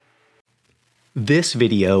This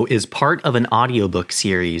video is part of an audiobook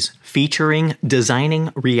series featuring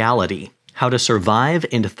Designing Reality: How to Survive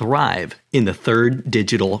and Thrive in the Third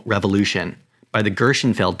Digital Revolution by the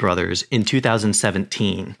Gershenfeld brothers in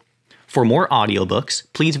 2017. For more audiobooks,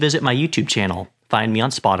 please visit my YouTube channel, find me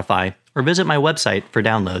on Spotify, or visit my website for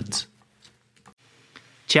downloads.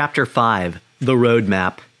 Chapter 5: The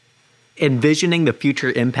Roadmap. Envisioning the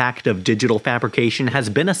future impact of digital fabrication has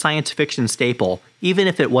been a science fiction staple, even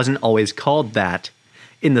if it wasn't always called that.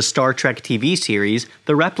 In the Star Trek TV series,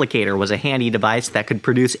 the Replicator was a handy device that could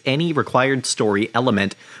produce any required story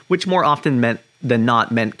element, which more often than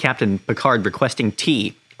not meant Captain Picard requesting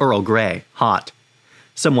tea, Earl Grey, hot.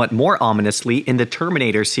 Somewhat more ominously, in the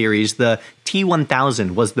Terminator series, the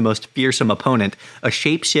T-1000 was the most fearsome opponent, a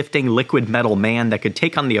shape-shifting liquid metal man that could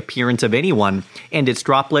take on the appearance of anyone, and its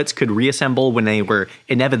droplets could reassemble when they were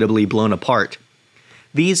inevitably blown apart.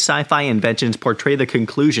 These sci-fi inventions portray the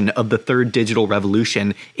conclusion of the third digital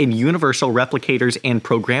revolution in universal replicators and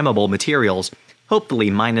programmable materials, hopefully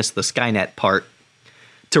minus the Skynet part.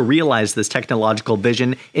 To realize this technological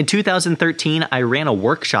vision, in 2013 I ran a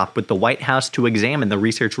workshop with the White House to examine the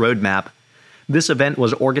research roadmap. This event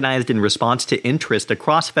was organized in response to interest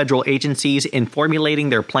across federal agencies in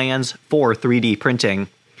formulating their plans for 3D printing.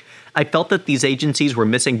 I felt that these agencies were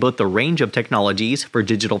missing both the range of technologies for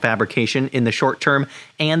digital fabrication in the short term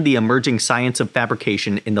and the emerging science of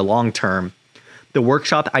fabrication in the long term. The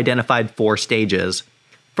workshop identified 4 stages.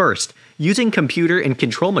 First, using computer and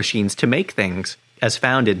control machines to make things, as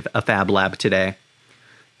found in a fab lab today.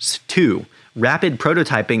 2. Rapid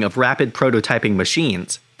prototyping of rapid prototyping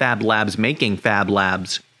machines, fab labs making fab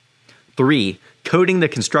labs. 3. Coding the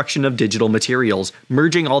construction of digital materials,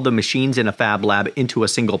 merging all the machines in a fab lab into a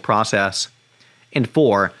single process. And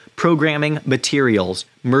 4. Programming materials,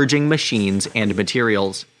 merging machines and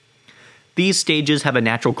materials. These stages have a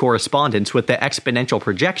natural correspondence with the exponential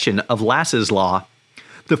projection of Lass's law.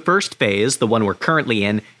 The first phase, the one we're currently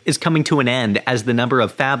in, is coming to an end as the number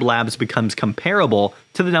of fab labs becomes comparable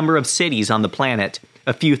to the number of cities on the planet,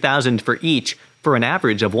 a few thousand for each, for an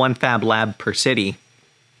average of 1 fab lab per city.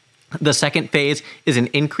 The second phase is an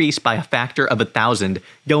increase by a factor of 1,000,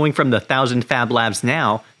 going from the 1,000 fab labs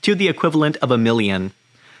now to the equivalent of 1,000,000.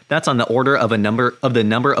 That's on the order of the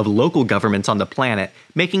number of local governments on the planet,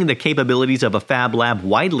 making the capabilities of a fab lab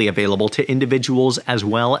widely available to individuals as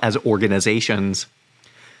well as organizations.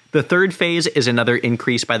 The third phase is another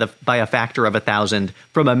increase by a factor of 1,000,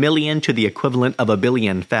 from 1,000,000 to the equivalent of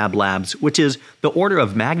 1,000,000,000 fab labs, which is the order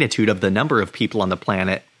of magnitude of the number of people on the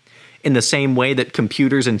planet. In the same way that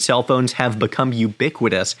computers and cell phones have become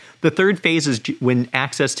ubiquitous, the third phase is when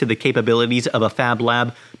access to the capabilities of a fab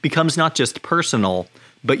lab becomes not just personal,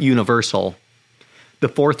 but universal. The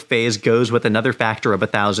fourth phase goes with another factor of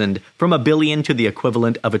 1,000, from 1,000,000,000 to the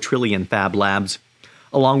equivalent of 1,000,000,000,000 fab labs.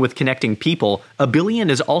 Along with connecting people, 1,000,000,000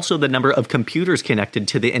 is also the number of computers connected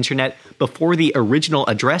to the internet before the original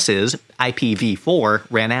addresses, IPv4,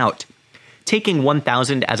 ran out. Taking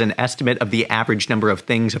 1,000 as an estimate of the average number of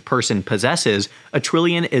things a person possesses,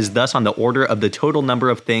 1,000,000,000,000 is thus on the order of the total number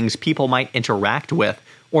of things people might interact with,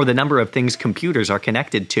 or the number of things computers are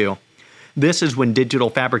connected to. This is when digital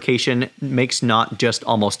fabrication makes not just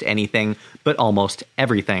almost anything, but almost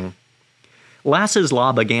everything. Lass's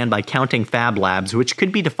law began by counting fab labs, which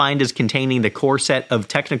could be defined as containing the core set of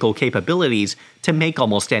technical capabilities to make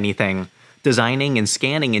almost anything: designing and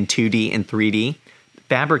scanning in 2D and 3D,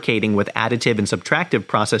 fabricating with additive and subtractive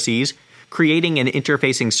processes, creating and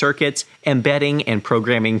interfacing circuits, embedding and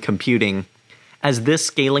programming computing. As this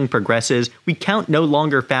scaling progresses, we count no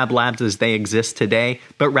longer fab labs as they exist today,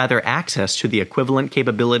 but rather access to the equivalent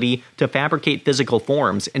capability to fabricate physical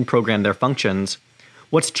forms and program their functions.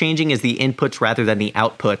 What's changing is the inputs rather than the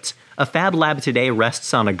outputs. A fab lab today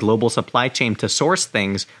rests on a global supply chain to source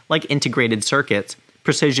things like integrated circuits,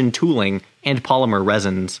 precision tooling, and polymer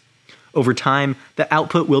resins. Over time, the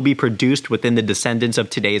output will be produced within the descendants of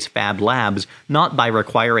today's fab labs, not by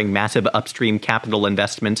requiring massive upstream capital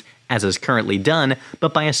investment, as is currently done,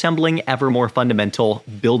 but by assembling ever more fundamental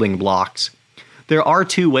building blocks. There are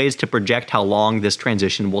 2 ways to project how long this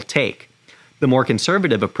transition will take. The more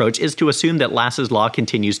conservative approach is to assume that Lass's law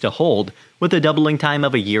continues to hold, with a doubling time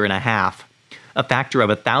of 1.5 years. A factor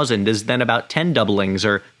of 1,000 is then about 10 doublings,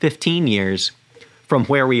 or 15 years. From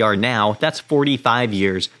where we are now, that's 45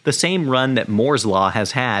 years, the same run that Moore's law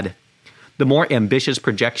has had. The more ambitious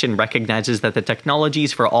projection recognizes that the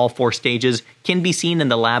technologies for all 4 stages can be seen in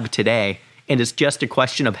the lab today, and it's just a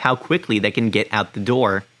question of how quickly they can get out the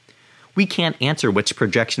door. We can't answer which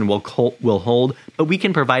projection will hold, but we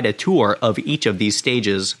can provide a tour of each of these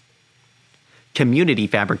stages. Community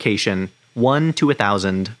fabrication, 1 to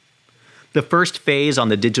 1,000. The first phase on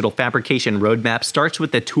the digital fabrication roadmap starts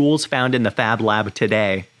with the tools found in the Fab Lab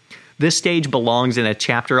today. This stage belongs in a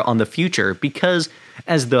chapter on the future because,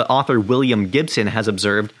 as the author William Gibson has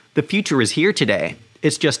observed, the future is here today.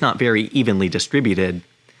 It's just not very evenly distributed.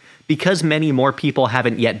 Because many more people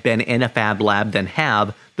haven't yet been in a Fab Lab than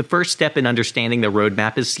have, the first step in understanding the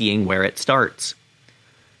roadmap is seeing where it starts.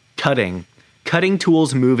 Cutting. Cutting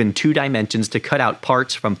tools move in 2 dimensions to cut out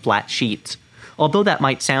parts from flat sheets. Although that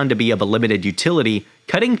might sound to be of a limited utility,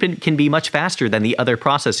 cutting can be much faster than the other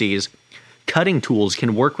processes. Cutting tools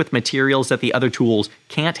can work with materials that the other tools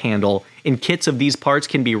can't handle, and kits of these parts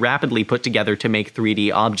can be rapidly put together to make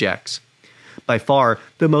 3D objects. By far,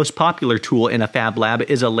 the most popular tool in a Fab Lab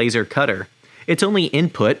is a laser cutter. Its only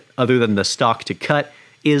input, other than the stock to cut,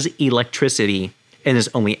 is electricity, and its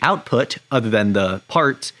only output, other than the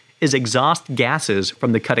parts, is exhaust gases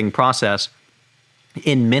from the cutting process.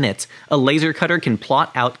 In minutes, a laser cutter can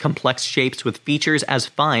plot out complex shapes with features as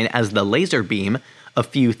fine as the laser beam, a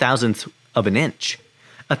few thousandths of an inch.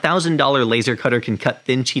 A $1,000 laser cutter can cut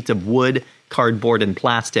thin sheets of wood, cardboard, and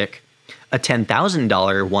plastic. A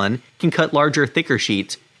 $10,000 one can cut larger, thicker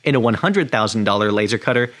sheets, and a $100,000 laser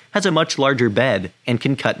cutter has a much larger bed and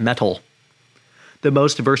can cut metal. The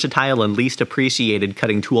most versatile and least appreciated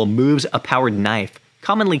cutting tool moves a powered knife,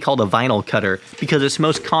 commonly called a vinyl cutter, because its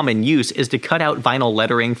most common use is to cut out vinyl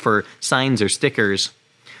lettering for signs or stickers.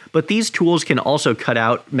 But these tools can also cut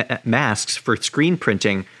out masks for screen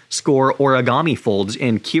printing, score origami folds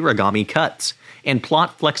in kirigami cuts, and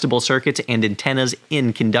plot flexible circuits and antennas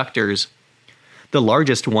in conductors. The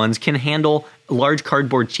largest ones can handle large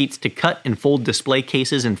cardboard sheets to cut and fold display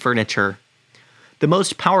cases and furniture. The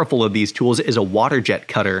most powerful of these tools is a water jet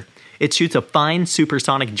cutter. It shoots a fine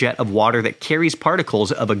supersonic jet of water that carries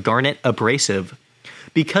particles of a garnet abrasive.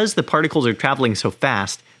 Because the particles are traveling so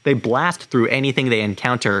fast, they blast through anything they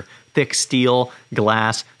encounter: thick steel,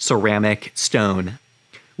 glass, ceramic, stone.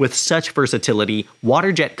 With such versatility,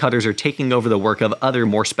 water jet cutters are taking over the work of other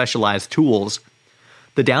more specialized tools.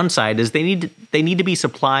 The downside is they need to be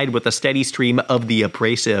supplied with a steady stream of the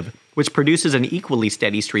abrasive, which produces an equally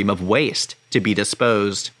steady stream of waste to be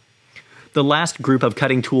disposed. The last group of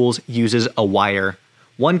cutting tools uses a wire.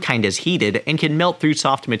 One kind is heated and can melt through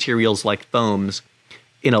soft materials like foams.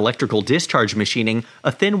 In electrical discharge machining,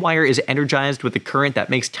 a thin wire is energized with a current that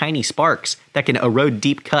makes tiny sparks that can erode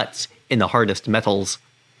deep cuts in the hardest metals.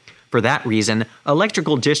 For that reason,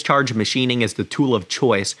 electrical discharge machining is the tool of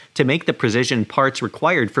choice to make the precision parts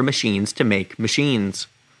required for machines to make machines.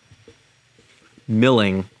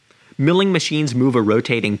 Milling. Milling machines move a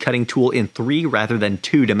rotating cutting tool in 3 rather than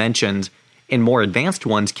 2 dimensions, and more advanced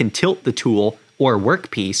ones can tilt the tool or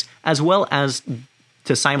workpiece as well as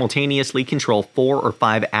to simultaneously control 4 or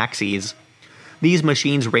 5 axes. These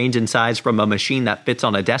machines range in size from a machine that fits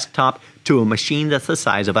on a desktop to a machine that's the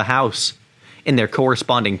size of a house. And their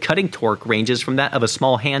corresponding cutting torque ranges from that of a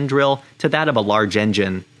small hand drill to that of a large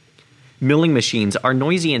engine. Milling machines are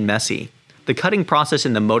noisy and messy. The cutting process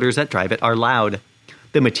and the motors that drive it are loud.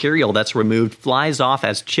 The material that's removed flies off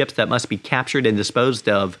as chips that must be captured and disposed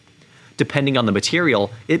of. Depending on the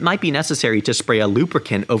material, it might be necessary to spray a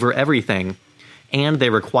lubricant over everything. And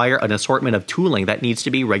they require an assortment of tooling that needs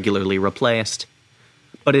to be regularly replaced.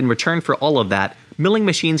 But in return for all of that, milling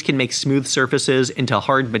machines can make smooth surfaces into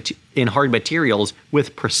hard materials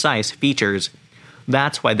with precise features.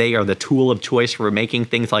 That's why they are the tool of choice for making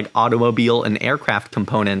things like automobile and aircraft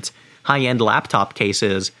components, high-end laptop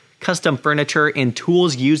cases, custom furniture, and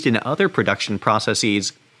tools used in other production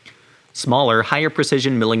processes. Smaller, higher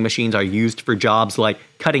precision milling machines are used for jobs like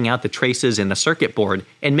cutting out the traces in a circuit board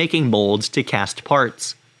and making molds to cast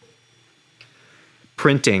parts.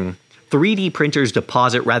 Printing. 3D printers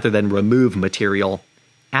deposit rather than remove material.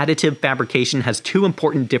 Additive fabrication has 2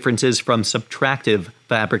 important differences from subtractive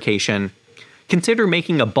fabrication. Consider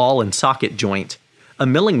making a ball and socket joint. A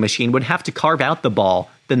milling machine would have to carve out the ball,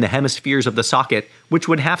 then the hemispheres of the socket, which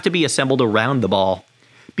would have to be assembled around the ball.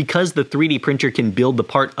 Because the 3D printer can build the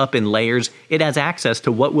part up in layers, it has access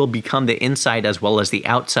to what will become the inside as well as the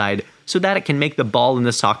outside, so that it can make the ball and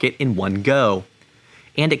the socket in one go.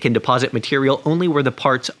 And it can deposit material only where the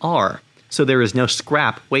parts are, so there is no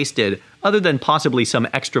scrap wasted, other than possibly some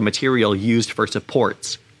extra material used for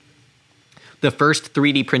supports. The first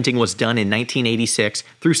 3D printing was done in 1986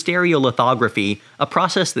 through stereolithography, a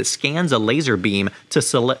process that scans a laser beam to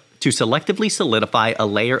selectively solidify a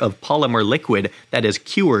layer of polymer liquid that is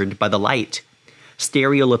cured by the light.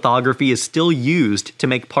 Stereolithography is still used to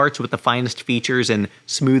make parts with the finest features and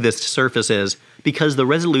smoothest surfaces, because the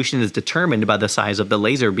resolution is determined by the size of the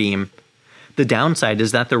laser beam. The downside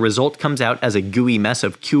is that the result comes out as a gooey mess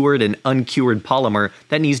of cured and uncured polymer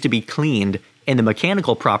that needs to be cleaned, and the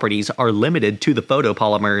mechanical properties are limited to the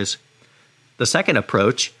photopolymers. The second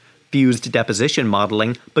approach, fused deposition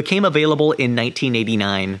modeling, became available in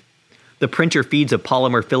 1989. The printer feeds a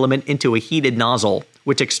polymer filament into a heated nozzle,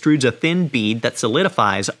 which extrudes a thin bead that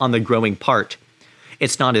solidifies on the growing part.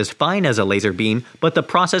 It's not as fine as a laser beam, but the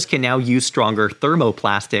process can now use stronger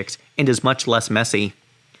thermoplastics and is much less messy.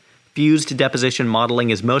 Fused deposition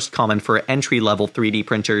modeling is most common for entry-level 3D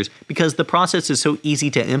printers because the process is so easy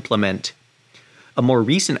to implement. A more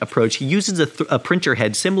recent approach uses a printer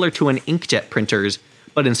head similar to an inkjet printer's,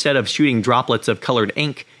 but instead of shooting droplets of colored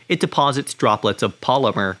ink, it deposits droplets of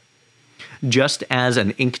polymer. Just as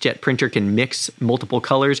an inkjet printer can mix multiple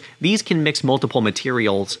colors, these can mix multiple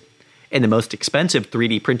materials. And the most expensive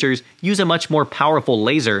 3D printers use a much more powerful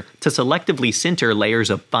laser to selectively sinter layers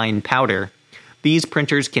of fine powder. These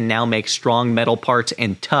printers can now make strong metal parts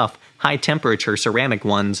and tough, high-temperature ceramic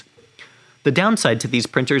ones. The downside to these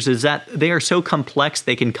printers is that they are so complex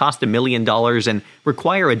they can cost $1 million and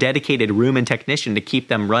require a dedicated room and technician to keep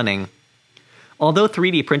them running. Although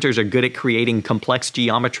 3D printers are good at creating complex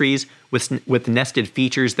geometries with nested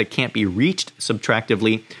features that can't be reached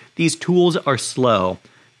subtractively, these tools are slow,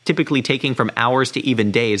 typically taking from hours to even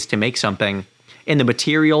days to make something. And the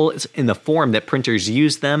materials in the form that printers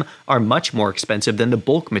use them are much more expensive than the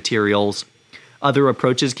bulk materials. Other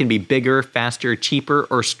approaches can be bigger, faster, cheaper,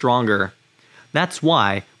 or stronger. That's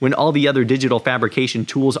why, when all the other digital fabrication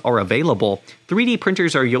tools are available, 3D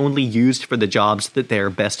printers are only used for the jobs that they're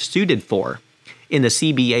best suited for. In the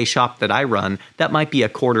CBA shop that I run, that might be a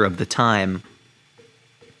quarter of the time.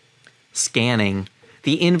 Scanning.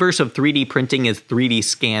 The inverse of 3D printing is 3D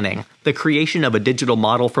scanning, the creation of a digital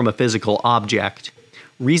model from a physical object.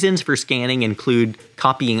 Reasons for scanning include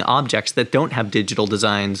copying objects that don't have digital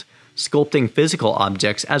designs, sculpting physical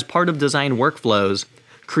objects as part of design workflows,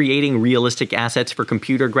 creating realistic assets for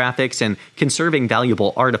computer graphics, and conserving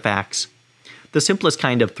valuable artifacts. The simplest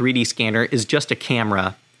kind of 3D scanner is just a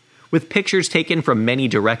camera. With pictures taken from many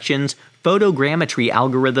directions, photogrammetry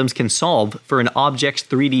algorithms can solve for an object's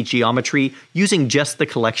 3D geometry using just the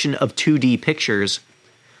collection of 2D pictures.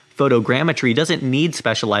 Photogrammetry doesn't need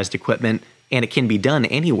specialized equipment, and it can be done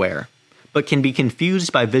anywhere, but can be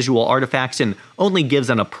confused by visual artifacts and only gives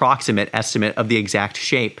an approximate estimate of the exact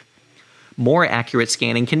shape. More accurate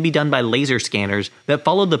scanning can be done by laser scanners that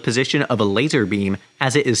follow the position of a laser beam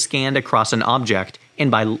as it is scanned across an object, and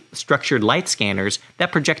by structured light scanners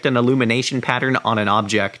that project an illumination pattern on an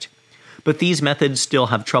object. But these methods still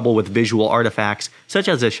have trouble with visual artifacts, such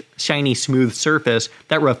as a shiny smooth surface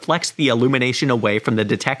that reflects the illumination away from the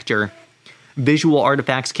detector. Visual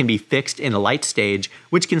artifacts can be fixed in a light stage,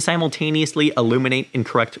 which can simultaneously illuminate and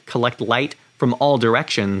collect light from all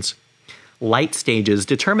directions. Light stages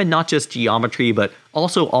determine not just geometry, but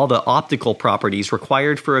also all the optical properties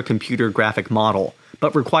required for a computer graphic model,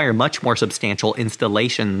 but require much more substantial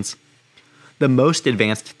installations. The most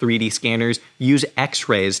advanced 3D scanners use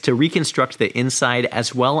X-rays to reconstruct the inside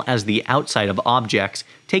as well as the outside of objects,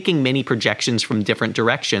 taking many projections from different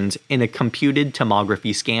directions in a computed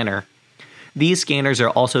tomography scanner. These scanners are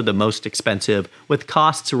also the most expensive, with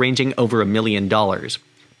costs ranging over $1 million.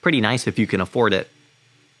 Pretty nice if you can afford it.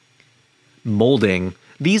 Molding.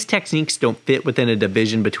 These techniques don't fit within a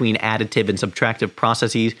division between additive and subtractive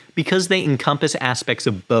processes because they encompass aspects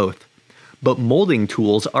of both. But molding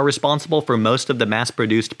tools are responsible for most of the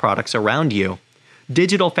mass-produced products around you.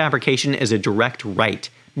 Digital fabrication is a direct right,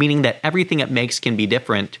 meaning that everything it makes can be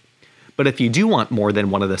different. But if you do want more than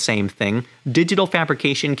one of the same thing, digital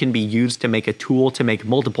fabrication can be used to make a tool to make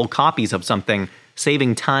multiple copies of something,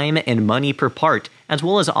 saving time and money per part, as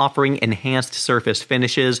well as offering enhanced surface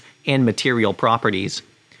finishes and material properties.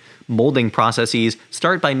 Molding processes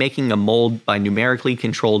start by making a mold by numerically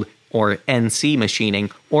controlled or NC machining,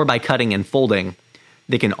 or by cutting and folding.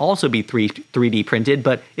 They can also be 3D printed,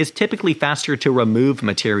 but it's typically faster to remove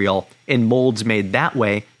material, and molds made that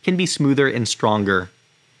way can be smoother and stronger.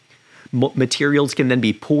 Materials can then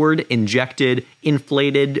be poured, injected,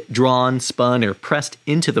 inflated, drawn, spun, or pressed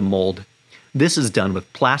into the mold. This is done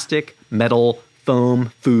with plastic, metal,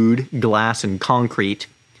 foam, food, glass, and concrete.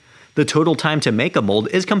 The total time to make a mold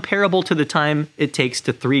is comparable to the time it takes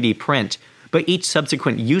to 3D print, but each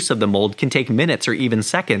subsequent use of the mold can take minutes or even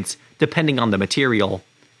seconds, depending on the material.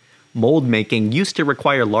 Mold making used to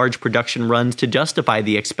require large production runs to justify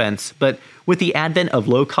the expense, but with the advent of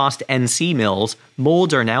low-cost NC mills,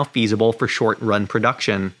 molds are now feasible for short-run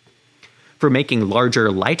production. For making larger,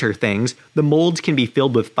 lighter things, the molds can be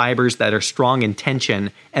filled with fibers that are strong in tension,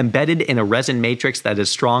 embedded in a resin matrix that is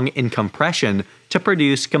strong in compression to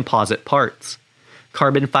produce composite parts.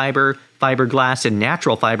 Carbon fiber, fiberglass, and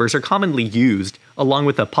natural fibers are commonly used, along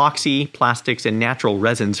with epoxy, plastics, and natural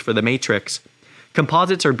resins for the matrix.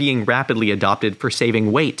 Composites are being rapidly adopted for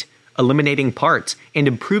saving weight, eliminating parts, and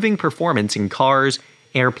improving performance in cars,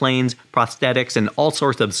 airplanes, prosthetics, and all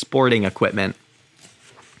sorts of sporting equipment.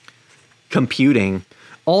 Computing.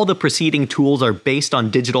 All the preceding tools are based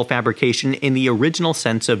on digital fabrication in the original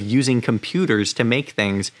sense of using computers to make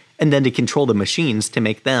things, and then to control the machines to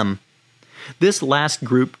make them. This last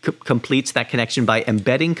group completes that connection by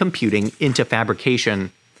embedding computing into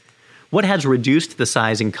fabrication. What has reduced the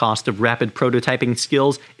size and cost of rapid prototyping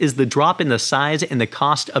skills is the drop in the size and the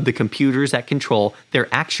cost of the computers that control their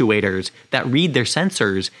actuators, that read their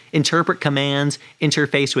sensors, interpret commands,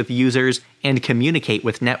 interface with users, and communicate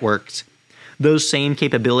with networks. Those same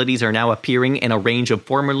capabilities are now appearing in a range of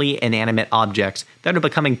formerly inanimate objects that are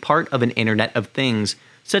becoming part of an Internet of Things,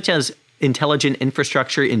 such as intelligent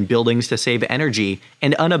infrastructure in buildings to save energy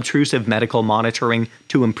and unobtrusive medical monitoring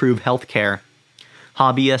to improve healthcare.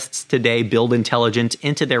 Hobbyists today build intelligence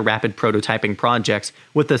into their rapid prototyping projects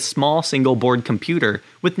with a small single-board computer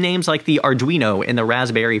with names like the Arduino and the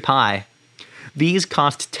Raspberry Pi. These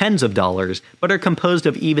cost tens of dollars, but are composed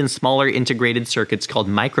of even smaller integrated circuits called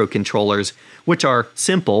microcontrollers, which are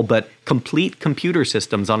simple but complete computer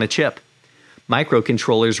systems on a chip.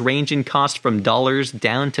 Microcontrollers range in cost from dollars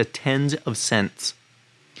down to tens of cents.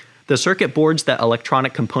 The circuit boards that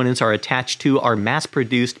electronic components are attached to are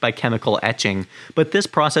mass-produced by chemical etching, but this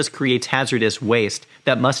process creates hazardous waste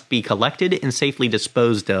that must be collected and safely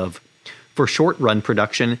disposed of. For short-run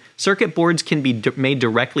production, circuit boards can be made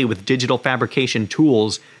directly with digital fabrication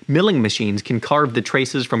tools, milling machines can carve the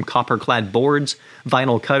traces from copper-clad boards,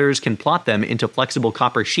 vinyl cutters can plot them into flexible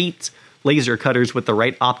copper sheets, laser cutters with the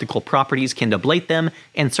right optical properties can ablate them,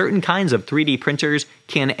 and certain kinds of 3D printers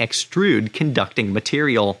can extrude conducting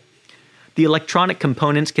material. The electronic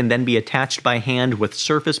components can then be attached by hand with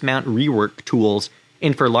surface mount rework tools,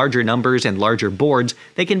 and for larger numbers and larger boards,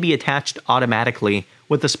 they can be attached automatically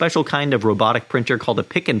with a special kind of robotic printer called a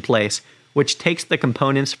pick-and-place, which takes the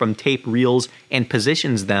components from tape reels and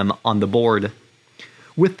positions them on the board.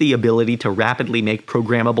 With the ability to rapidly make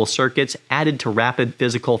programmable circuits added to rapid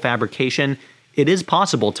physical fabrication, it is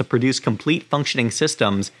possible to produce complete functioning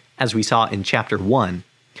systems, as we saw in Chapter 1.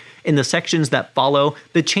 In the sections that follow,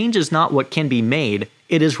 the change is not what can be made,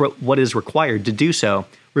 it is what is required to do so,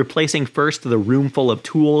 replacing first the room full of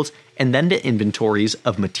tools and then the inventories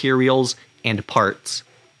of materials and parts.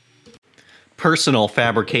 Personal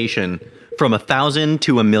fabrication, from 1,000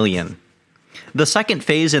 to 1,000,000. The second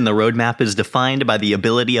phase in the roadmap is defined by the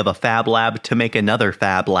ability of a fab lab to make another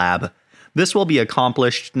fab lab. This will be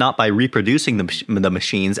accomplished not by reproducing the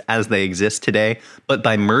machines as they exist today, but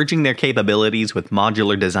by merging their capabilities with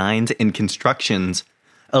modular designs and constructions.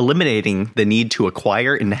 Eliminating the need to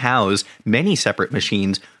acquire and house many separate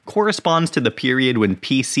machines corresponds to the period when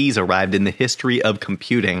PCs arrived in the history of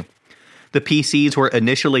computing. The PCs were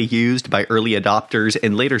initially used by early adopters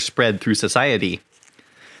and later spread through society.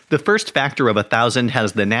 The first factor of 1,000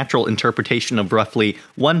 has the natural interpretation of roughly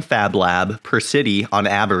one fab lab per city on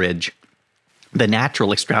average. The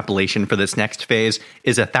natural extrapolation for this next phase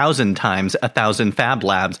is 1,000 times 1,000 fab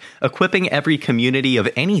labs, equipping every community of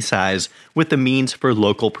any size with the means for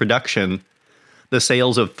local production. The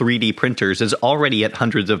sales of 3D printers is already at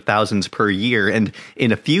hundreds of thousands per year, and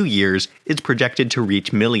in a few years, it's projected to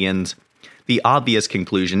reach millions. The obvious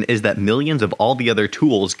conclusion is that millions of all the other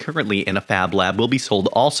tools currently in a fab lab will be sold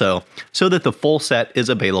also, so that the full set is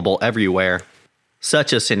available everywhere.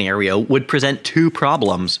 Such a scenario would present two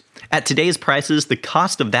problems. At today's prices, the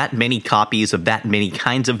cost of that many copies of that many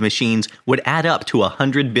kinds of machines would add up to a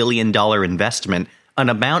 $100 billion investment, an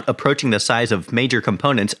amount approaching the size of major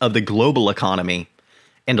components of the global economy.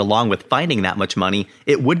 And along with finding that much money,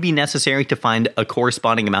 it would be necessary to find a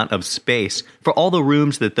corresponding amount of space for all the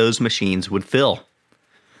rooms that those machines would fill.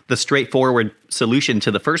 The straightforward solution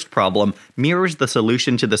to the first problem mirrors the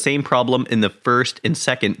solution to the same problem in the first and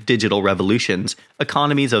second digital revolutions,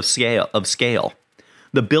 economies of scale.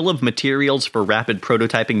 The bill of materials for rapid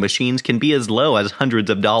prototyping machines can be as low as hundreds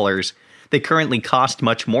of dollars. They currently cost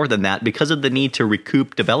much more than that because of the need to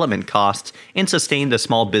recoup development costs and sustain the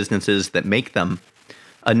small businesses that make them.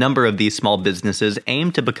 A number of these small businesses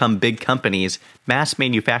aim to become big companies, mass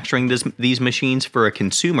manufacturing these machines for a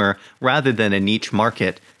consumer rather than a niche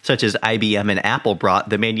market, such as IBM and Apple brought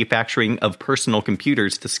the manufacturing of personal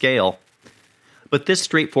computers to scale. But this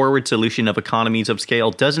straightforward solution of economies of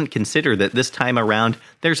scale doesn't consider that this time around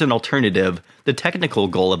there's an alternative. The technical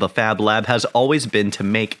goal of a fab lab has always been to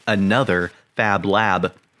make another fab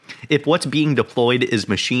lab. If what's being deployed is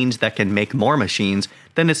machines that can make more machines,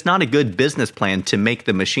 then it's not a good business plan to make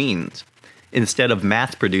the machines. Instead of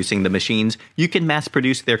mass producing the machines, you can mass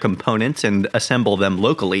produce their components and assemble them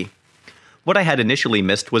locally. What I had initially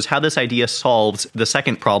missed was how this idea solves the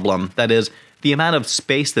second problem, that is, the amount of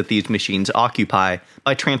space that these machines occupy,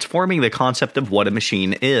 by transforming the concept of what a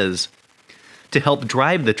machine is. To help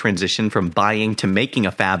drive the transition from buying to making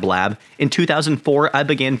a fab lab, in 2004 I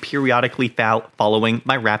began periodically following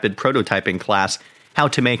my rapid prototyping class, How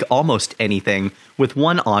to Make Almost Anything, with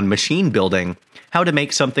one on machine building, how to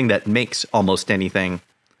make something that makes almost anything.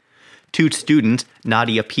 Two students,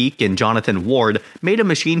 Nadia Peak and Jonathan Ward, made a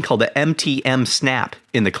machine called the MTM Snap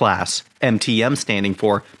in the class. MTM standing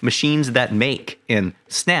for Machines That Make, and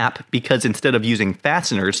Snap because instead of using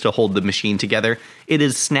fasteners to hold the machine together, it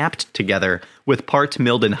is snapped together with parts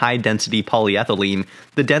milled in high-density polyethylene,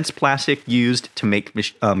 the dense plastic used to make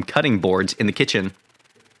cutting boards in the kitchen.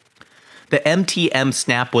 The MTM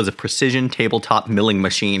Snap was a precision tabletop milling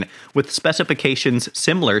machine with specifications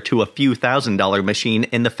similar to a few $1,000 machine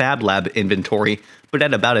in the Fab Lab inventory, but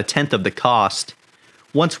at about a tenth of the cost.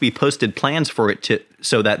 Once we posted plans for it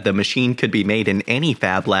so that the machine could be made in any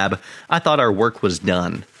Fab Lab, I thought our work was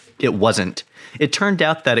done. It wasn't. It turned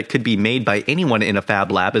out that it could be made by anyone in a Fab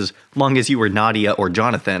Lab as long as you were Nadia or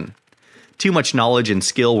Jonathan. Too much knowledge and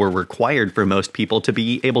skill were required for most people to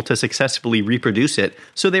be able to successfully reproduce it,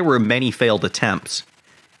 so there were many failed attempts.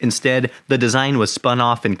 Instead, the design was spun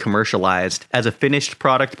off and commercialized as a finished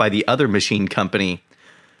product by the other machine company.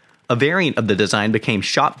 A variant of the design became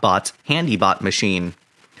ShopBot's HandyBot machine.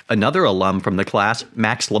 Another alum from the class,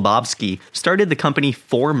 Max Lebowski, started the company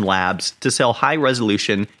Formlabs to sell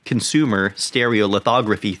high-resolution, consumer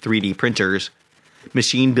stereolithography 3D printers.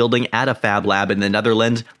 Machine building at a fab lab in the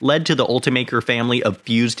Netherlands led to the Ultimaker family of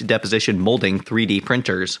fused deposition molding 3D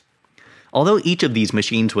printers. Although each of these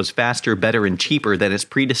machines was faster, better, and cheaper than its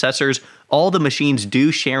predecessors, all the machines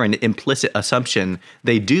do share an implicit assumption: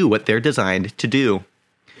 they do what they're designed to do.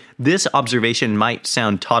 This observation might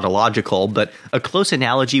sound tautological, but a close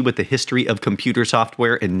analogy with the history of computer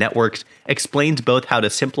software and networks explains both how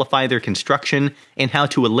to simplify their construction and how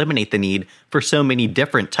to eliminate the need for so many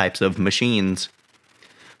different types of machines.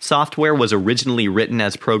 Software was originally written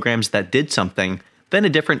as programs that did something, then a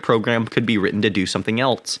different program could be written to do something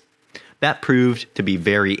else. That proved to be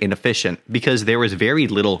very inefficient because there was very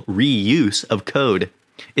little reuse of code.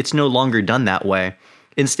 It's no longer done that way.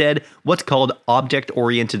 Instead, what's called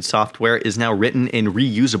object-oriented software is now written in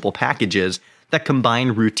reusable packages that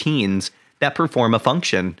combine routines that perform a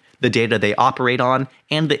function, the data they operate on,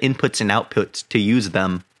 and the inputs and outputs to use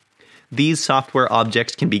them. These software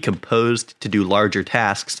objects can be composed to do larger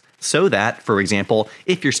tasks so that, for example,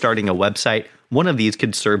 if you're starting a website, one of these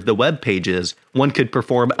could serve the web pages, one could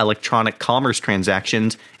perform electronic commerce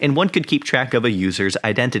transactions, and one could keep track of a user's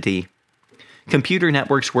identity. Computer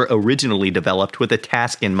networks were originally developed with a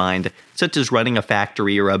task in mind, such as running a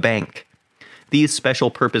factory or a bank. These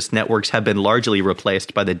special-purpose networks have been largely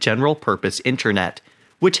replaced by the general-purpose Internet,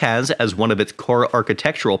 which has, as one of its core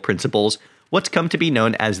architectural principles, what's come to be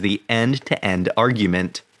known as the end-to-end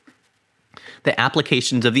argument. The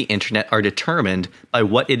applications of the Internet are determined by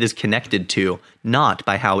what it is connected to, not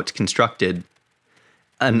by how it's constructed.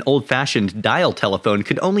 An old-fashioned dial telephone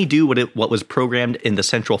could only do what was programmed in the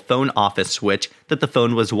central phone office switch that the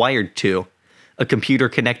phone was wired to. A computer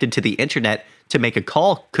connected to the Internet to make a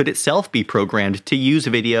call could itself be programmed to use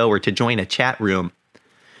video or to join a chat room.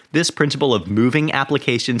 This principle of moving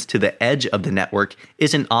applications to the edge of the network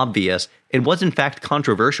isn't obvious and was in fact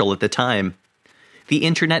controversial at the time. The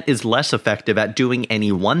Internet is less effective at doing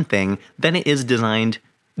any one thing than it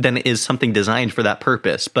is something designed for that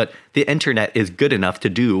purpose, but the Internet is good enough to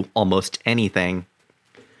do almost anything.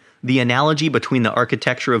 The analogy between the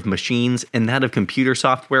architecture of machines and that of computer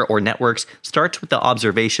software or networks starts with the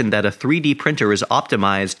observation that a 3D printer is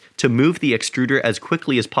optimized to move the extruder as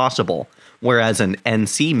quickly as possible, whereas an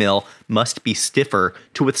NC mill must be stiffer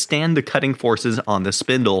to withstand the cutting forces on the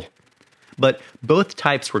spindle. But both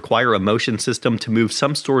types require a motion system to move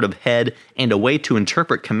some sort of head and a way to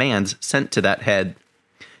interpret commands sent to that head.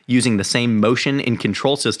 Using the same motion and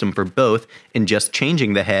control system for both and just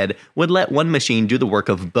changing the head would let one machine do the work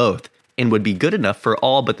of both and would be good enough for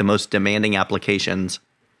all but the most demanding applications.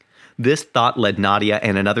 This thought led Nadia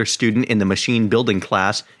and another student in the machine building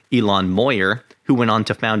class, Elon Moyer, who went on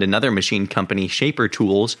to found another machine company, Shaper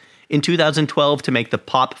Tools, in 2012 to make the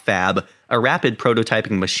PopFab, a rapid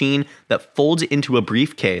prototyping machine that folds into a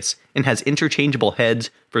briefcase and has interchangeable heads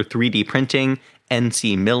for 3D printing,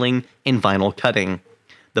 NC milling, and vinyl cutting.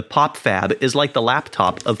 The PopFab is like the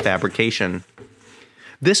laptop of fabrication.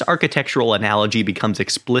 This architectural analogy becomes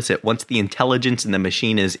explicit once the intelligence in the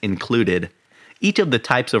machine is included. Each of the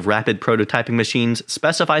types of rapid prototyping machines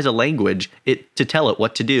specifies a language to tell it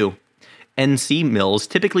what to do. NC mills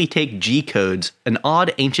typically take G-codes, an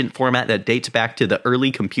odd ancient format that dates back to the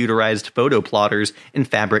early computerized photo plotters and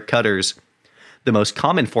fabric cutters. The most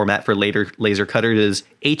common format for later laser cutters is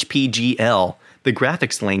HPGL, the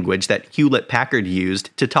graphics language that Hewlett-Packard used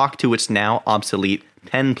to talk to its now obsolete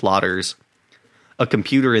pen plotters. A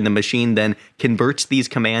computer in the machine then converts these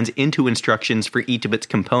commands into instructions for each of its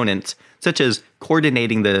components, such as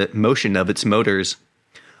coordinating the motion of its motors.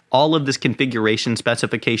 All of this configuration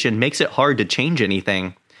specification makes it hard to change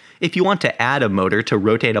anything. If you want to add a motor to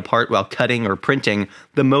rotate a part while cutting or printing,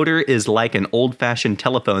 the motor is like an old-fashioned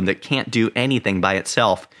telephone that can't do anything by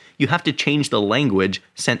itself. You have to change the language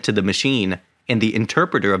sent to the machine, and the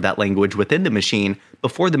interpreter of that language within the machine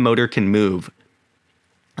before the motor can move.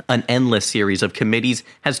 An endless series of committees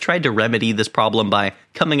has tried to remedy this problem by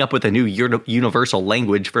coming up with a new universal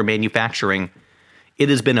language for manufacturing. It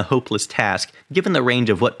has been a hopeless task, given the range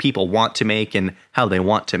of what people want to make and how they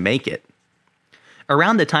want to make it.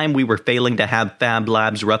 Around the time we were failing to have Fab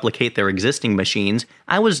Labs replicate their existing machines,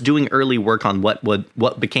 I was doing early work on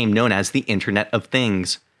what became known as the Internet of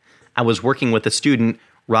Things. I was working with a student,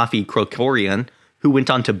 Rafi Krokorian, who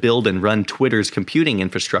went on to build and run Twitter's computing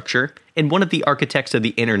infrastructure, and one of the architects of the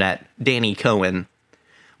Internet, Danny Cohen.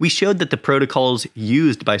 We showed that the protocols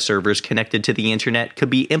used by servers connected to the Internet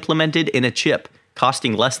could be implemented in a chip,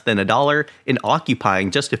 costing less than $1 and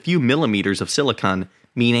occupying just a few millimeters of silicon,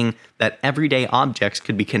 meaning that everyday objects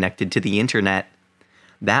could be connected to the Internet.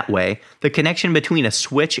 That way, the connection between a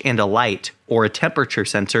switch and a light, or a temperature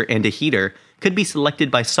sensor and a heater, could be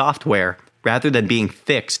selected by software, rather than being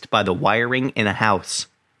fixed by the wiring in a house.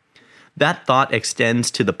 That thought extends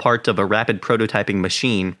to the parts of a rapid prototyping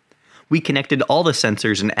machine. We connected all the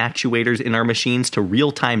sensors and actuators in our machines to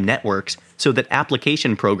real-time networks so that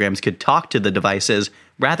application programs could talk to the devices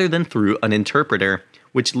rather than through an interpreter,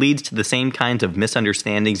 which leads to the same kinds of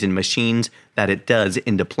misunderstandings in machines that it does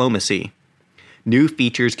in diplomacy. New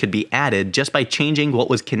features could be added just by changing what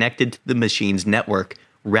was connected to the machine's network,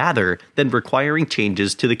 rather than requiring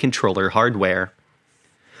changes to the controller hardware.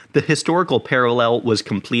 The historical parallel was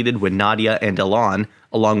completed when Nadia and Elon,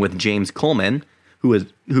 along with James Coleman,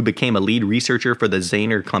 who became a lead researcher for the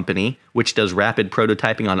Zaner Company, which does rapid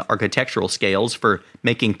prototyping on architectural scales for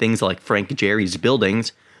making things like Frank Gehry's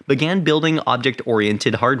buildings, began building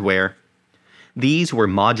object-oriented hardware. These were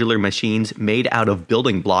modular machines made out of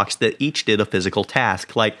building blocks that each did a physical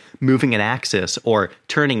task, like moving an axis or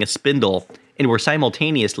turning a spindle, and were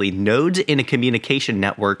simultaneously nodes in a communication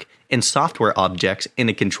network and software objects in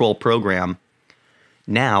a control program.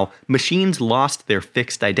 Now, machines lost their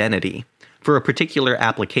fixed identity. For a particular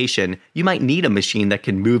application, you might need a machine that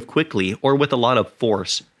can move quickly or with a lot of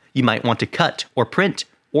force. You might want to cut or print,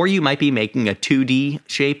 or you might be making a 2D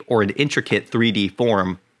shape or an intricate 3D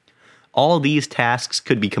form. All these tasks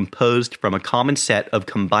could be composed from a common set of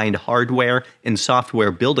combined hardware and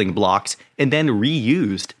software building blocks and then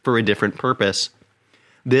reused for a different purpose.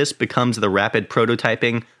 This becomes the rapid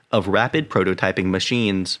prototyping of rapid prototyping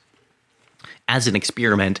machines. As an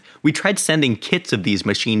experiment, we tried sending kits of these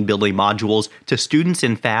machine building modules to students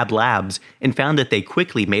in Fab Labs and found that they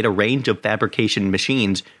quickly made a range of fabrication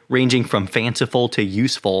machines, ranging from fanciful to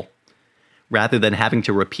useful. Rather than having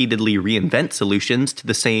to repeatedly reinvent solutions to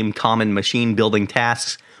the same common machine building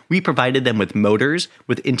tasks, we provided them with motors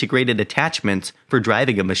with integrated attachments for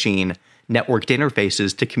driving a machine, networked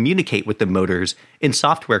interfaces to communicate with the motors, and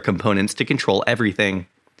software components to control everything.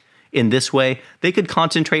 In this way, they could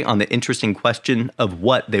concentrate on the interesting question of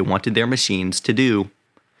what they wanted their machines to do.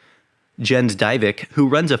 Jens Dybvik, who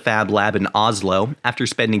runs a Fab Lab in Oslo, after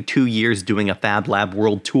spending 2 years doing a Fab Lab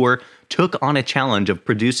world tour, took on a challenge of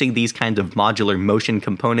producing these kinds of modular motion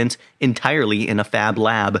components entirely in a Fab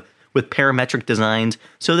Lab, with parametric designs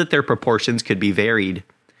so that their proportions could be varied.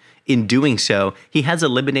 In doing so, he has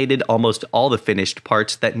eliminated almost all the finished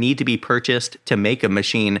parts that need to be purchased to make a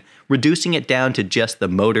machine, reducing it down to just the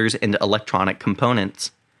motors and electronic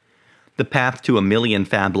components. The path to a million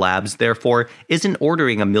Fab Labs, therefore, isn't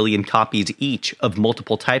ordering a million copies each of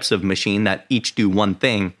multiple types of machine that each do one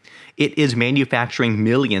thing. It is manufacturing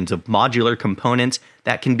millions of modular components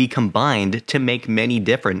that can be combined to make many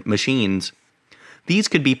different machines. These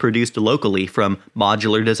could be produced locally from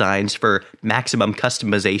modular designs for maximum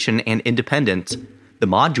customization and independence. The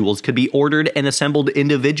modules could be ordered and assembled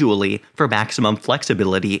individually for maximum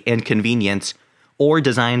flexibility and convenience, or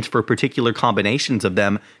designs for particular combinations of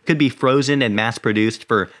them could be frozen and mass-produced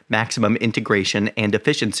for maximum integration and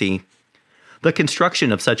efficiency. The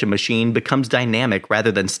construction of such a machine becomes dynamic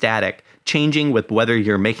rather than static, changing with whether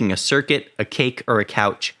you're making a circuit, a cake, or a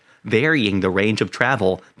couch, varying the range of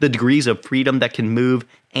travel, the degrees of freedom that can move,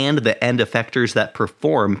 and the end effectors that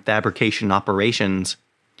perform fabrication operations.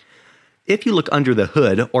 If you look under the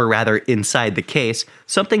hood, or rather inside the case,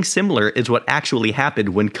 something similar is what actually happened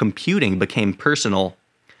when computing became personal.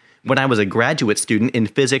 When I was a graduate student in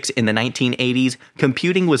physics in the 1980s,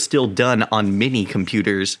 computing was still done on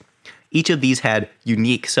mini-computers. Each of these had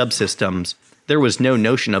unique subsystems. There was no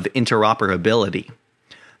notion of interoperability.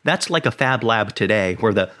 That's like a Fab Lab today,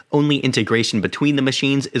 where the only integration between the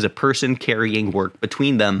machines is a person carrying work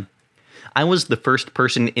between them. I was the first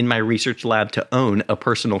person in my research lab to own a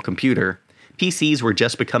personal computer. PCs were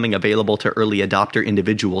just becoming available to early adopter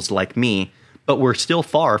individuals like me, but were still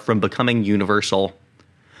far from becoming universal.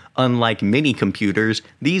 Unlike mini-computers,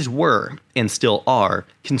 these were, and still are,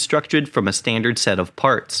 constructed from a standard set of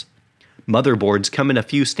parts. Motherboards come in a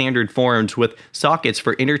few standard forms with sockets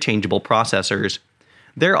for interchangeable processors.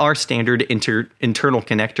 There are standard internal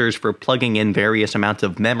connectors for plugging in various amounts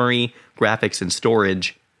of memory, graphics, and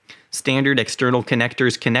storage. Standard external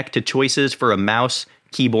connectors connect to choices for a mouse,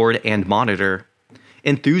 keyboard, and monitor.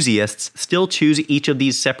 Enthusiasts still choose each of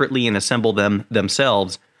these separately and assemble them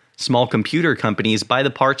themselves. Small computer companies buy the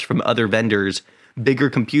parts from other vendors. Bigger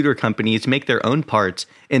computer companies make their own parts,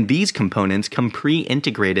 and these components come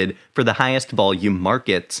pre-integrated for the highest volume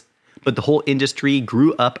markets. But the whole industry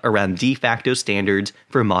grew up around de facto standards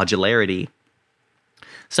for modularity.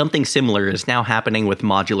 Something similar is now happening with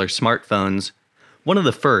modular smartphones. One of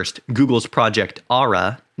the first, Google's Project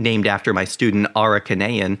Ara, named after my student Ara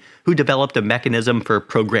Kanayan, who developed a mechanism for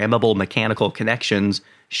programmable mechanical connections,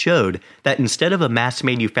 showed that instead of a mass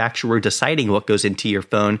manufacturer deciding what goes into your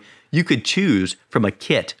phone, you could choose from a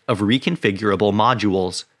kit of reconfigurable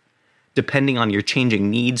modules. Depending on your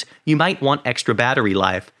changing needs, you might want extra battery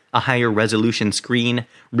life, a higher resolution screen,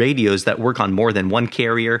 radios that work on more than one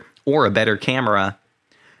carrier, or a better camera.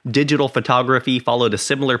 Digital photography followed a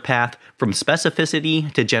similar path from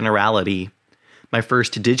specificity to generality. My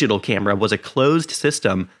first digital camera was a closed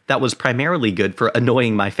system that was primarily good for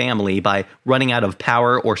annoying my family by running out of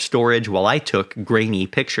power or storage while I took grainy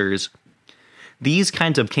pictures. These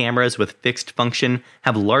kinds of cameras with fixed function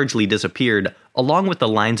have largely disappeared, along with the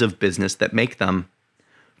lines of business that make them.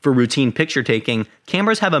 For routine picture taking,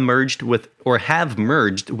 cameras have merged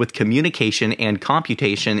with communication and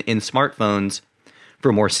computation in smartphones.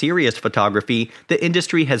 For more serious photography, the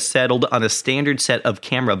industry has settled on a standard set of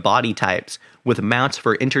camera body types, with mounts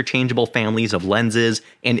for interchangeable families of lenses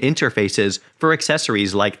and interfaces for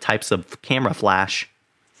accessories like types of camera flash.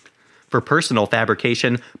 For personal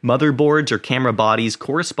fabrication, motherboards or camera bodies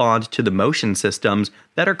correspond to the motion systems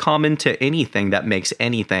that are common to anything that makes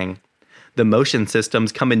anything. The motion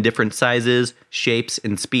systems come in different sizes, shapes,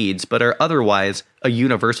 and speeds, but are otherwise a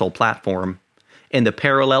universal platform. And the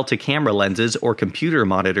parallel to camera lenses or computer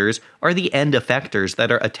monitors are the end effectors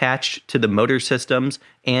that are attached to the motor systems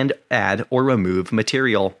and add or remove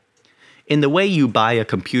material. In the way you buy a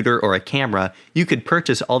computer or a camera, you could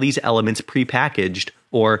purchase all these elements prepackaged,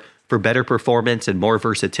 or, for better performance and more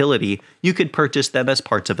versatility, you could purchase them as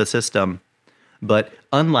parts of a system. But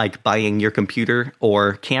unlike buying your computer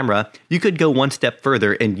or camera, you could go one step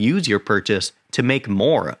further and use your purchase to make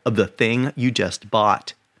more of the thing you just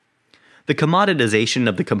bought. The commoditization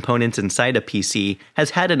of the components inside a PC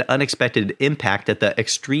has had an unexpected impact at the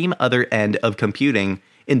extreme other end of computing,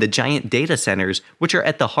 in the giant data centers which are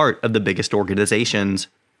at the heart of the biggest organizations.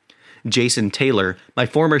 Jason Taylor, my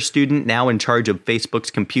former student now in charge of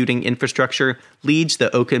Facebook's computing infrastructure, leads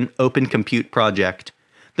the Open Compute project.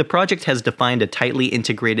 The project has defined a tightly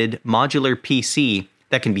integrated, modular PC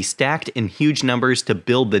that can be stacked in huge numbers to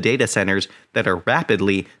build the data centers that are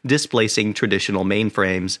rapidly displacing traditional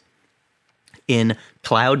mainframes. In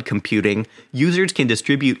cloud computing, users can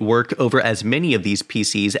distribute work over as many of these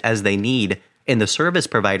PCs as they need, and the service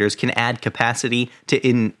providers can add capacity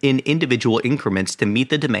in individual increments to meet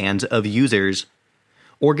the demands of users.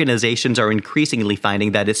 organizations are increasingly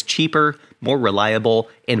finding that it's cheaper, more reliable,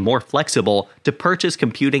 and more flexible to purchase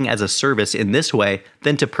computing as a service in this way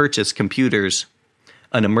than to purchase computers.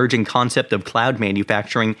 An emerging concept of cloud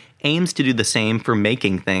manufacturing aims to do the same for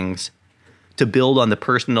making things. To build on the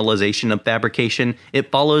personalization of fabrication,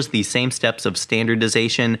 it follows the same steps of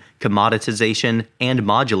standardization, commoditization, and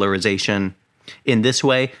modularization. In this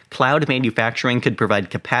way, cloud manufacturing could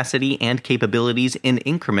provide capacity and capabilities in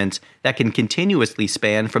increments that can continuously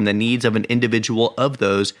span from the needs of an individual of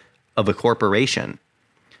those of a corporation.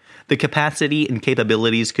 The capacity and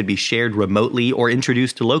capabilities could be shared remotely or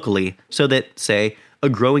introduced locally, so that, say, a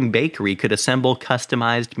growing bakery could assemble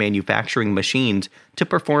customized manufacturing machines to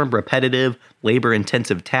perform repetitive,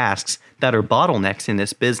 labor-intensive tasks that are bottlenecks in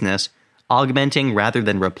its business, augmenting rather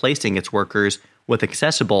than replacing its workers with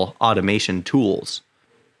accessible automation tools.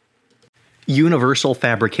 Universal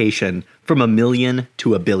fabrication, from 1 million to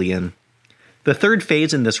 1 billion. The third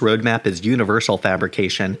phase in this roadmap is universal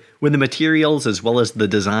fabrication, when the materials as well as the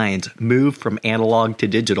designs move from analog to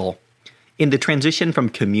digital. In the transition from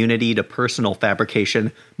community to personal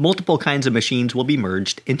fabrication, multiple kinds of machines will be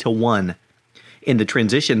merged into one. In the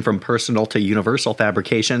transition from personal to universal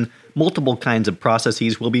fabrication, multiple kinds of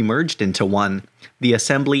processes will be merged into one, the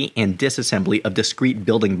assembly and disassembly of discrete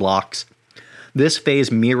building blocks. This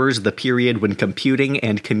phase mirrors the period when computing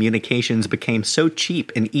and communications became so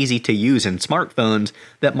cheap and easy to use in smartphones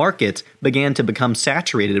that markets began to become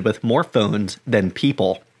saturated with more phones than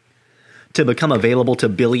people. To become available to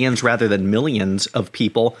billions rather than millions of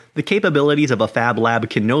people, the capabilities of a fab lab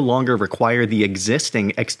can no longer require the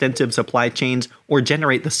existing extensive supply chains or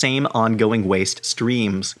generate the same ongoing waste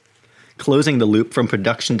streams. Closing the loop from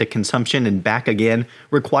production to consumption and back again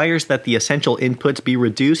requires that the essential inputs be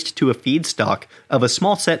reduced to a feedstock of a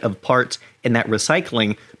small set of parts and that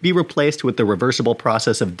recycling be replaced with the reversible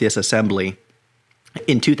process of disassembly.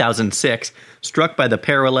 In 2006, struck by the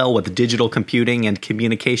parallel with digital computing and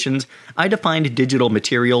communications, I defined digital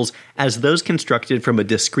materials as those constructed from a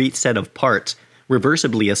discrete set of parts,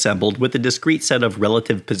 reversibly assembled with a discrete set of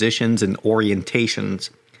relative positions and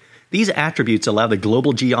orientations. These attributes allow the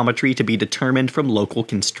global geometry to be determined from local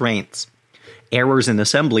constraints. Errors in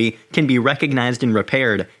assembly can be recognized and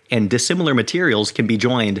repaired, and dissimilar materials can be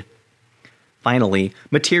joined. Finally,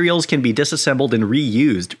 materials can be disassembled and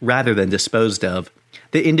reused rather than disposed of.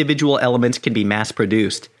 The individual elements can be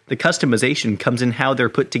mass-produced. The customization comes in how they're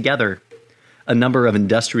put together. A number of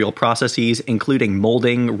industrial processes, including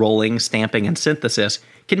molding, rolling, stamping, and synthesis,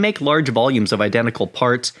 can make large volumes of identical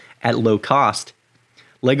parts at low cost.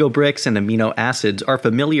 Lego bricks and amino acids are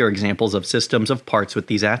familiar examples of systems of parts with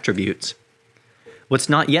these attributes. What's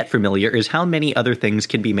not yet familiar is how many other things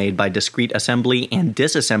can be made by discrete assembly and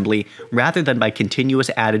disassembly rather than by continuous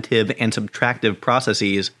additive and subtractive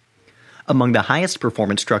processes. Among the highest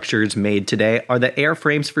performance structures made today are the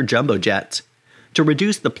airframes for jumbo jets. To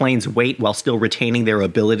reduce the plane's weight while still retaining their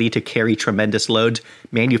ability to carry tremendous loads,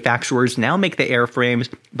 manufacturers now make the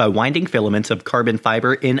airframes by winding filaments of carbon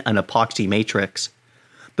fiber in an epoxy matrix.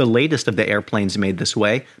 The latest of the airplanes made this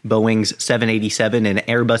way, Boeing's 787 and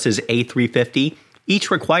Airbus's A350,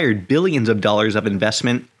 each required billions of dollars of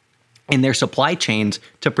investment in their supply chains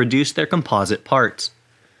to produce their composite parts.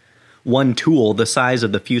 One tool the size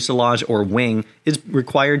of the fuselage or wing is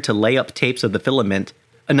required to lay up tapes of the filament.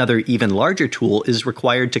 Another even larger tool is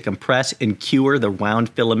required to compress and cure the wound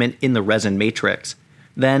filament in the resin matrix.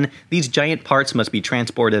 Then, these giant parts must be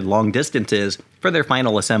transported long distances for their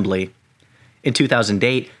final assembly. In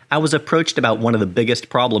 2008, I was approached about one of the biggest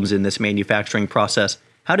problems in this manufacturing process: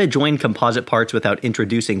 how to join composite parts without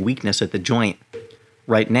introducing weakness at the joint.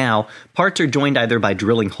 Right now, parts are joined either by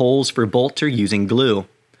drilling holes for bolts or using glue.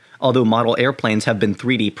 Although model airplanes have been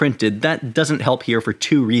 3D printed, that doesn't help here for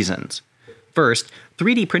two reasons. First,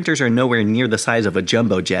 3D printers are nowhere near the size of a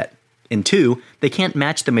jumbo jet. And two, they can't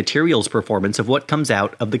match the materials performance of what comes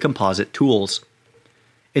out of the composite tools.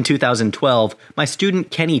 In 2012, my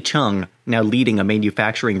student Kenny Chung, now leading a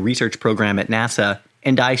manufacturing research program at NASA,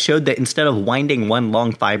 and I showed that instead of winding one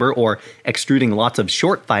long fiber or extruding lots of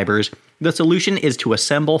short fibers, the solution is to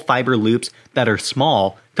assemble fiber loops that are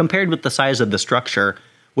small compared with the size of the structure,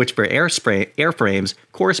 which for airframes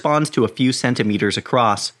corresponds to a few centimeters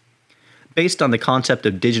across. Based on the concept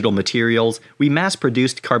of digital materials, we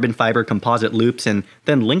mass-produced carbon fiber composite loops and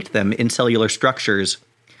then linked them in cellular structures.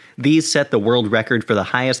 These set the world record for the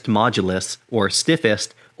highest modulus, or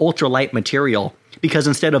stiffest, ultralight material, because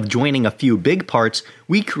instead of joining a few big parts,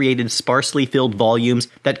 we created sparsely filled volumes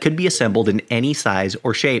that could be assembled in any size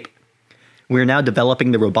or shape. We're now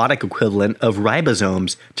developing the robotic equivalent of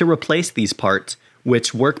ribosomes to replace these parts,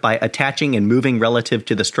 which work by attaching and moving relative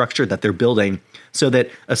to the structure that they're building, so that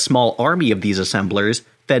a small army of these assemblers,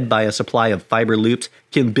 fed by a supply of fiber loops,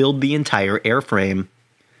 can build the entire airframe.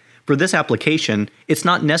 For this application, it's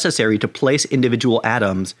not necessary to place individual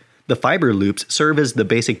atoms. The fiber loops serve as the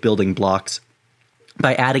basic building blocks.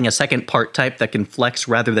 By adding a second part type that can flex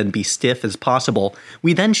rather than be stiff as possible,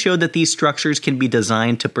 we then show that these structures can be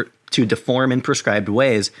designed to deform in prescribed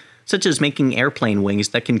ways, such as making airplane wings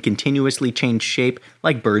that can continuously change shape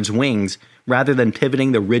like birds' wings, rather than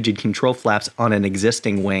pivoting the rigid control flaps on an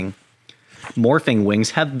existing wing. Morphing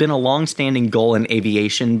wings have been a long-standing goal in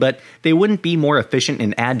aviation, but they wouldn't be more efficient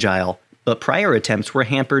and agile, but prior attempts were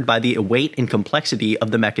hampered by the weight and complexity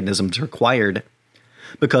of the mechanisms required.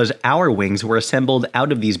 Because our wings were assembled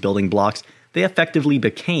out of these building blocks, they effectively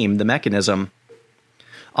became the mechanism.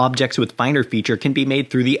 Objects with finer feature can be made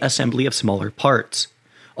through the assembly of smaller parts.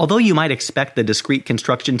 Although you might expect the discrete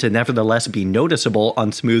construction to nevertheless be noticeable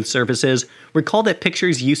on smooth surfaces, recall that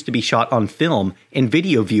pictures used to be shot on film and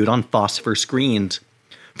video viewed on phosphor screens.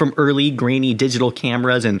 From early, grainy digital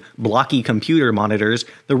cameras and blocky computer monitors,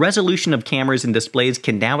 the resolution of cameras and displays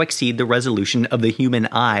can now exceed the resolution of the human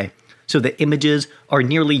eye, so the images are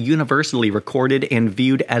nearly universally recorded and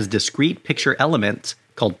viewed as discrete picture elements,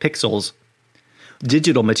 called pixels.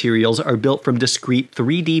 Digital materials are built from discrete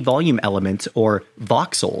 3D volume elements, or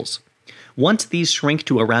voxels. Once these shrink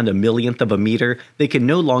to around a millionth of a meter, they can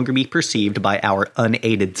no longer be perceived by our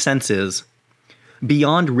unaided senses.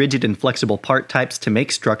 Beyond rigid and flexible part types to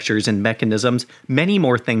make structures and mechanisms, many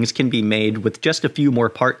more things can be made with just a few more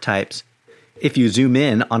part types. If you zoom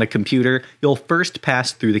in on a computer, you'll first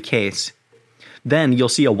pass through the case. Then you'll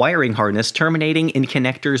see a wiring harness terminating in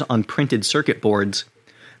connectors on printed circuit boards.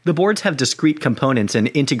 The boards have discrete components and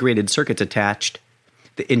integrated circuits attached.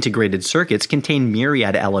 The integrated circuits contain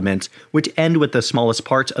myriad elements, which end with the smallest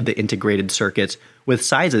parts of the integrated circuits, with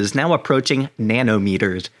sizes now approaching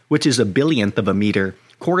nanometers, which is a billionth of a meter,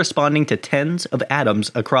 corresponding to tens of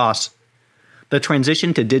atoms across. The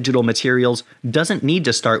transition to digital materials doesn't need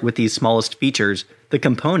to start with these smallest features. The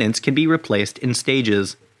components can be replaced in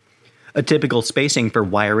stages. A typical spacing for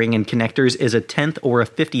wiring and connectors is a tenth or a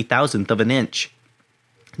 50,000th of an inch.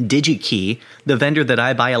 DigiKey, the vendor that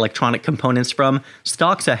I buy electronic components from,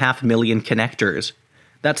 stocks 500,000 connectors.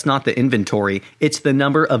 That's not the inventory, it's the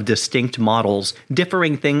number of distinct models,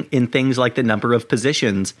 differing in things like the number of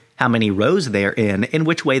positions, how many rows they're in, and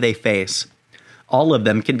which way they face. All of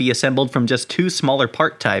them can be assembled from just two smaller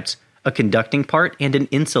part types, a conducting part and an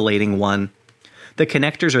insulating one. The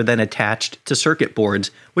connectors are then attached to circuit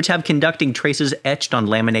boards, which have conducting traces etched on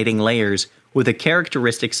laminating layers, with a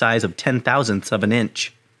characteristic size of 10,000ths of an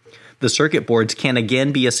inch. The circuit boards can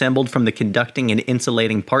again be assembled from the conducting and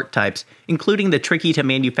insulating part types, including the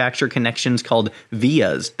tricky-to-manufacture connections called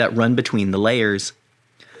vias that run between the layers.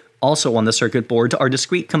 Also on the circuit boards are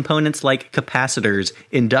discrete components like capacitors,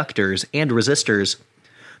 inductors, and resistors.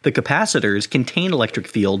 The capacitors contain electric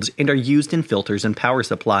fields and are used in filters and power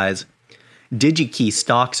supplies. DigiKey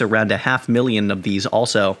stocks around 500,000 of these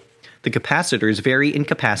also. The capacitors vary in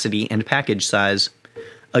capacity and package size.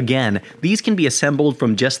 Again, these can be assembled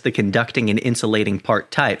from just the conducting and insulating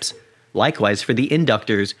part types. Likewise for the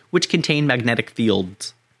inductors, which contain magnetic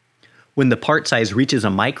fields. When the part size reaches a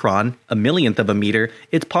micron, a millionth of a meter,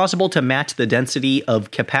 it's possible to match the density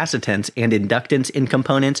of capacitance and inductance in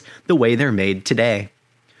components the way they're made today.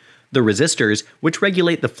 The resistors, which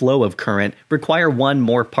regulate the flow of current, require one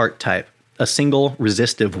more part type, a single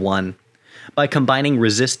resistive one. By combining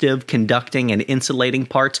resistive, conducting, and insulating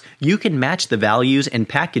parts, you can match the values and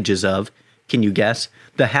packages of, can you guess,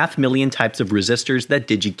 the 500,000 types of resistors that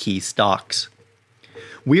DigiKey stocks.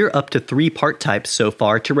 We're up to 3 part types so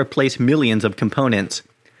far to replace millions of components.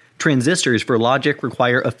 Transistors for logic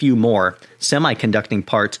require a few more, semiconducting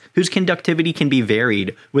parts whose conductivity can be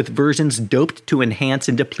varied, with versions doped to enhance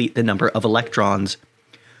and deplete the number of electrons.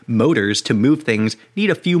 Motors to move things need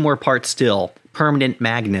a few more parts still, permanent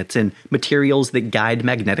magnets and materials that guide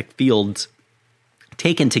magnetic fields.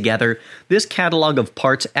 Taken together, this catalog of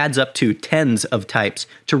parts adds up to tens of types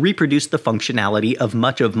to reproduce the functionality of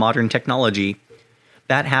much of modern technology.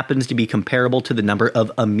 That happens to be comparable to the number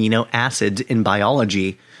of amino acids in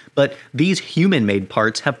biology, but these human-made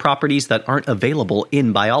parts have properties that aren't available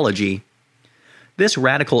in biology. This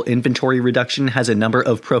radical inventory reduction has a number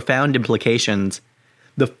of profound implications.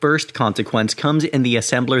 The first consequence comes in the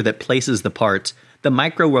assembler that places the parts, the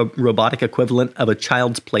micro-robotic equivalent of a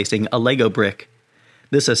child's placing a Lego brick.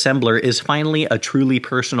 This assembler is finally a truly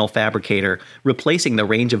personal fabricator, replacing the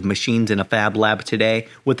range of machines in a fab lab today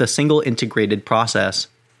with a single integrated process.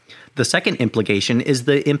 The second implication is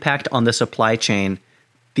the impact on the supply chain.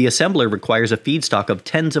 The assembler requires a feedstock of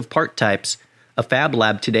tens of part types. A fab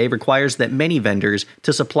lab today requires that many vendors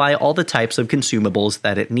to supply all the types of consumables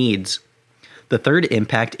that it needs. The third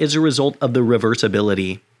impact is a result of the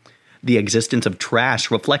reversibility. The existence of trash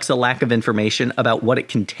reflects a lack of information about what it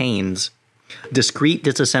contains. Discrete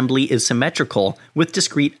disassembly is symmetrical with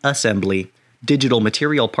discrete assembly. Digital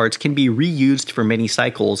material parts can be reused for many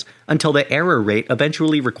cycles until the error rate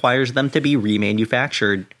eventually requires them to be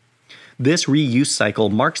remanufactured. This reuse cycle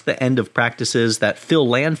marks the end of practices that fill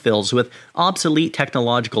landfills with obsolete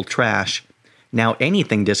technological trash. Now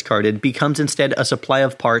anything discarded becomes instead a supply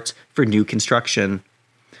of parts for new construction.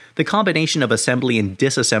 The combination of assembly and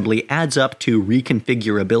disassembly adds up to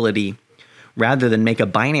reconfigurability. Rather than make a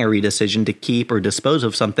binary decision to keep or dispose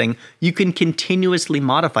of something, you can continuously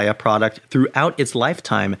modify a product throughout its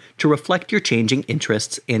lifetime to reflect your changing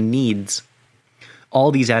interests and needs.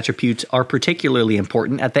 All these attributes are particularly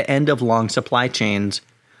important at the end of long supply chains.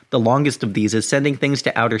 The longest of these is sending things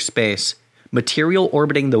to outer space. Material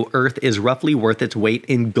orbiting the Earth is roughly worth its weight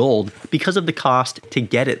in gold because of the cost to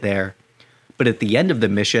get it there. But at the end of the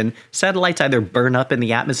mission, satellites either burn up in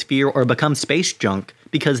the atmosphere or become space junk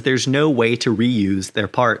because there's no way to reuse their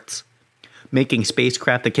parts. Making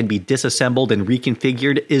spacecraft that can be disassembled and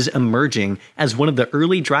reconfigured is emerging as one of the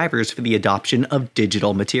early drivers for the adoption of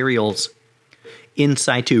digital materials. In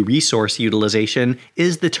situ resource utilization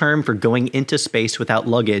is the term for going into space without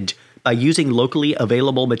luggage by using locally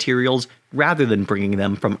available materials rather than bringing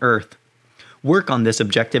them from Earth. Work on this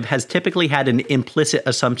objective has typically had an implicit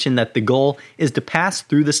assumption that the goal is to pass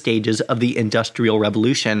through the stages of the Industrial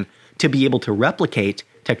Revolution to be able to replicate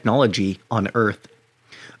technology on Earth.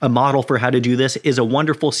 A model for how to do this is a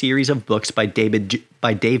wonderful series of books by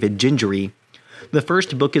David Gingery. The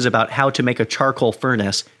first book is about how to make a charcoal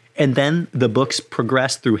furnace, and then the books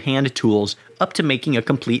progress through hand tools up to making a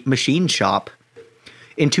complete machine shop.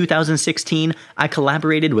 In 2016, I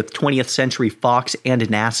collaborated with 20th Century Fox and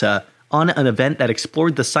NASA on an event that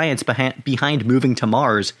explored the science behind moving to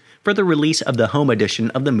Mars for the release of the home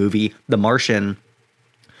edition of the movie The Martian.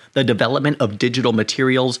 The development of digital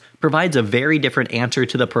materials provides a very different answer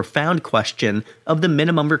to the profound question of the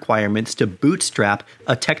minimum requirements to bootstrap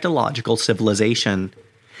a technological civilization.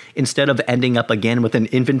 Instead of ending up again with an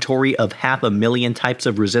inventory of 500,000 types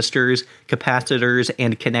of resistors, capacitors,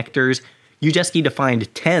 and connectors, you just need to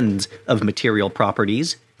find tens of material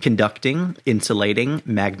properties, conducting, insulating,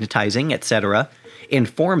 magnetizing, etc., and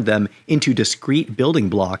form them into discrete building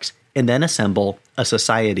blocks, and then assemble a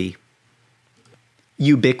society.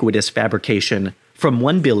 Ubiquitous fabrication, from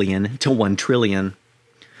 1 billion to 1 trillion.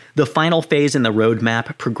 The final phase in the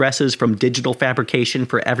roadmap progresses from digital fabrication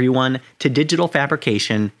for everyone to digital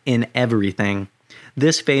fabrication in everything.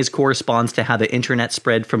 This phase corresponds to how the internet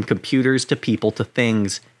spread from computers to people to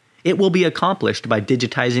things. It will be accomplished by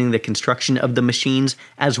digitizing the construction of the machines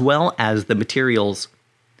as well as the materials.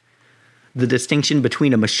 The distinction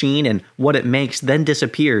between a machine and what it makes then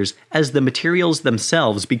disappears as the materials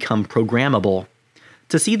themselves become programmable.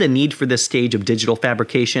 To see the need for this stage of digital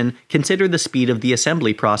fabrication, consider the speed of the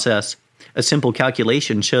assembly process. A simple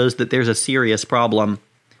calculation shows that there's a serious problem.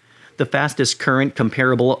 The fastest current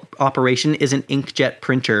comparable operation is an inkjet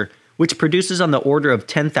printer, which produces on the order of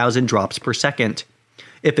 10,000 drops per second.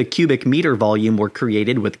 If a cubic meter volume were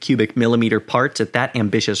created with cubic millimeter parts at that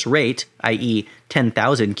ambitious rate, i.e.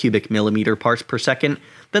 10,000 cubic millimeter parts per second,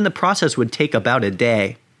 then the process would take about a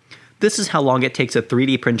day. This is how long it takes a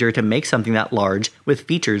 3D printer to make something that large with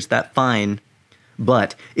features that fine.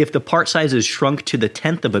 But if the part size is shrunk to the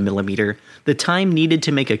 1/10 of a millimeter, the time needed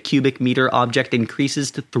to make a cubic meter object increases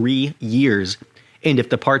to 3 years. And if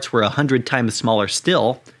the parts were 100 times smaller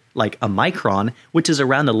still, like a micron, which is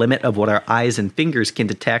around the limit of what our eyes and fingers can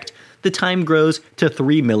detect, the time grows to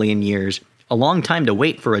 3 million years, a long time to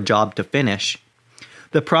wait for a job to finish.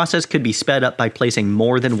 The process could be sped up by placing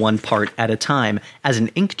more than one part at a time, as an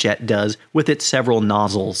inkjet does with its several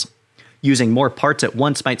nozzles. Using more parts at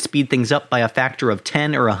once might speed things up by a factor of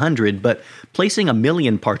 10 or 100, but placing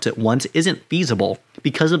 1,000,000 parts at once isn't feasible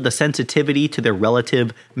because of the sensitivity to their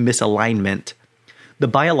relative misalignment. The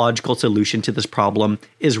biological solution to this problem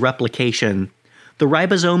is replication. The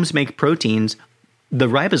ribosomes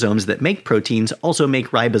that make proteins also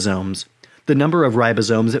make ribosomes. The number of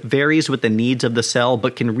ribosomes varies with the needs of the cell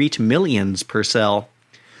but can reach millions per cell.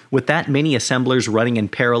 With that many assemblers running in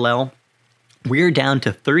parallel, we're down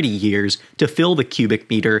to 30 years to fill the cubic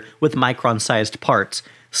meter with micron-sized parts,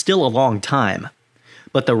 still a long time.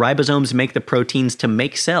 But the ribosomes make the proteins to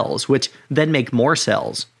make cells, which then make more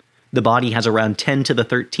cells. The body has around 10 to the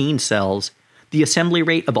 13 cells. The assembly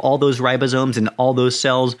rate of all those ribosomes and all those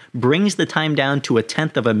cells brings the time down to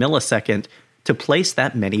 1/10 of a millisecond, to place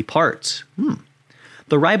that many parts.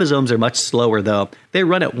 The ribosomes are much slower though. They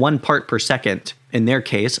run at 1 part per second, in their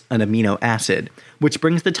case, an amino acid, which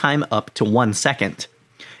brings the time up to 1 second.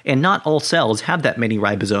 And not all cells have that many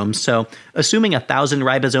ribosomes, so assuming 1,000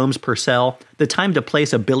 ribosomes per cell, the time to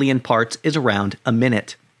place 1 billion parts is around a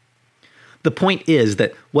minute. The point is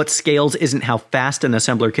that what scales isn't how fast an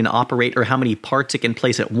assembler can operate or how many parts it can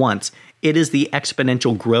place at once. It is the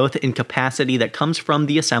exponential growth in capacity that comes from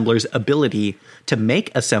the assembler's ability to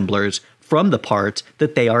make assemblers from the parts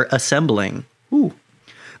that they are assembling.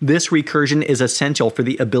 This recursion is essential for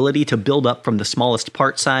the ability to build up from the smallest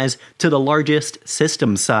part size to the largest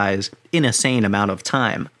system size in a sane amount of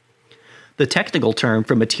time. The technical term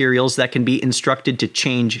for materials that can be instructed to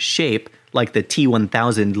change shape, like the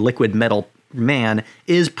T1000 liquid metal man,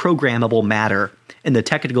 is programmable matter, and the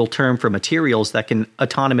technical term for materials that can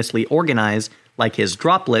autonomously organize, like his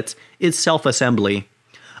droplets, is self-assembly.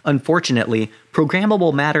 Unfortunately,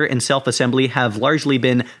 programmable matter and self-assembly have largely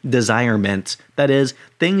been desirements, that is,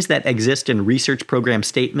 things that exist in research program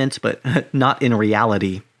statements but not in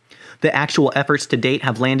reality. The actual efforts to date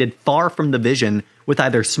have landed far from the vision, with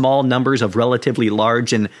either small numbers of relatively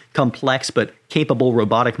large and complex but capable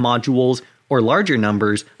robotic modules, or larger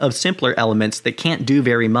numbers of simpler elements that can't do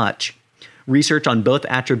very much. Research on both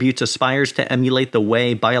attributes aspires to emulate the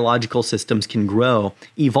way biological systems can grow,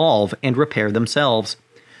 evolve, and repair themselves.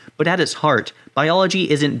 But at its heart, biology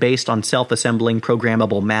isn't based on self-assembling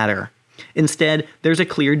programmable matter. Instead, there's a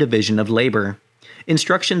clear division of labor.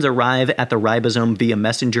 Instructions arrive at the ribosome via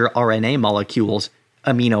messenger RNA molecules,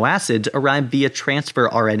 amino acids arrive via transfer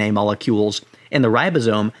RNA molecules, and the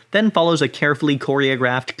ribosome then follows a carefully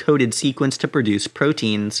choreographed coded sequence to produce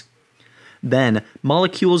proteins. Then,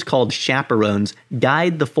 molecules called chaperones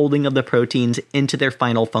guide the folding of the proteins into their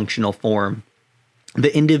final functional form.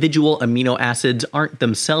 The individual amino acids aren't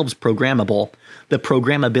themselves programmable. The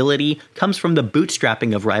programmability comes from the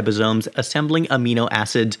bootstrapping of ribosomes assembling amino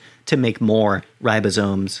acids to make more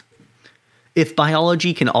ribosomes. If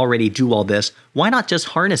biology can already do all this, why not just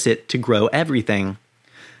harness it to grow everything?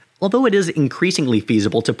 Although it is increasingly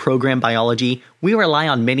feasible to program biology, we rely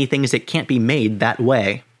on many things that can't be made that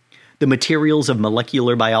way. The materials of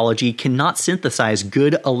molecular biology cannot synthesize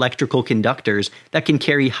good electrical conductors that can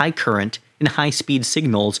carry high current and high-speed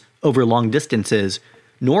signals over long distances,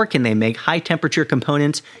 nor can they make high-temperature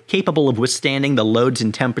components capable of withstanding the loads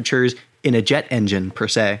and temperatures in a jet engine, per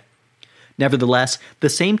se. Nevertheless, the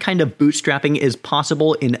same kind of bootstrapping is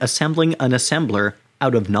possible in assembling an assembler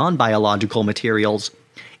out of non-biological materials.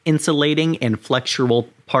 Insulating and flexural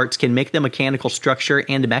parts can make the mechanical structure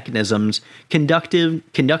and mechanisms. Conducting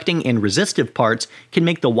and resistive parts can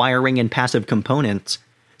make the wiring and passive components.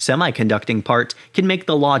 Semiconducting parts can make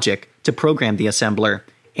the logic to program the assembler,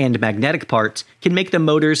 and magnetic parts can make the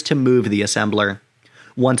motors to move the assembler.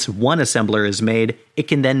 Once one assembler is made, it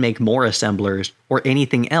can then make more assemblers, or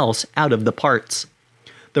anything else out of the parts.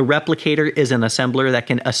 The replicator is an assembler that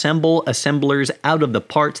can assemble assemblers out of the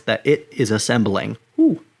parts that it is assembling.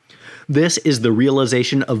 This is the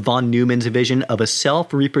realization of von Neumann's vision of a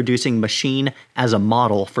self-reproducing machine as a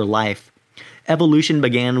model for life. Evolution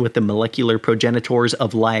began with the molecular progenitors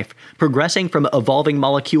of life, progressing from evolving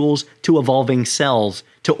molecules to evolving cells,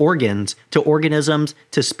 to organs, to organisms,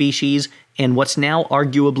 to species, and what's now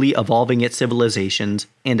arguably evolving at civilizations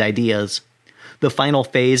and ideas. The final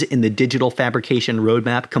phase in the digital fabrication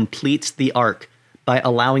roadmap completes the arc by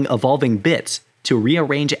allowing evolving bits to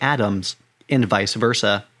rearrange atoms, and vice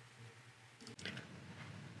versa.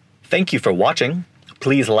 Thank you for watching.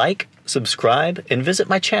 Please like, subscribe, and visit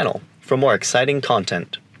my channel for more exciting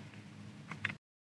content.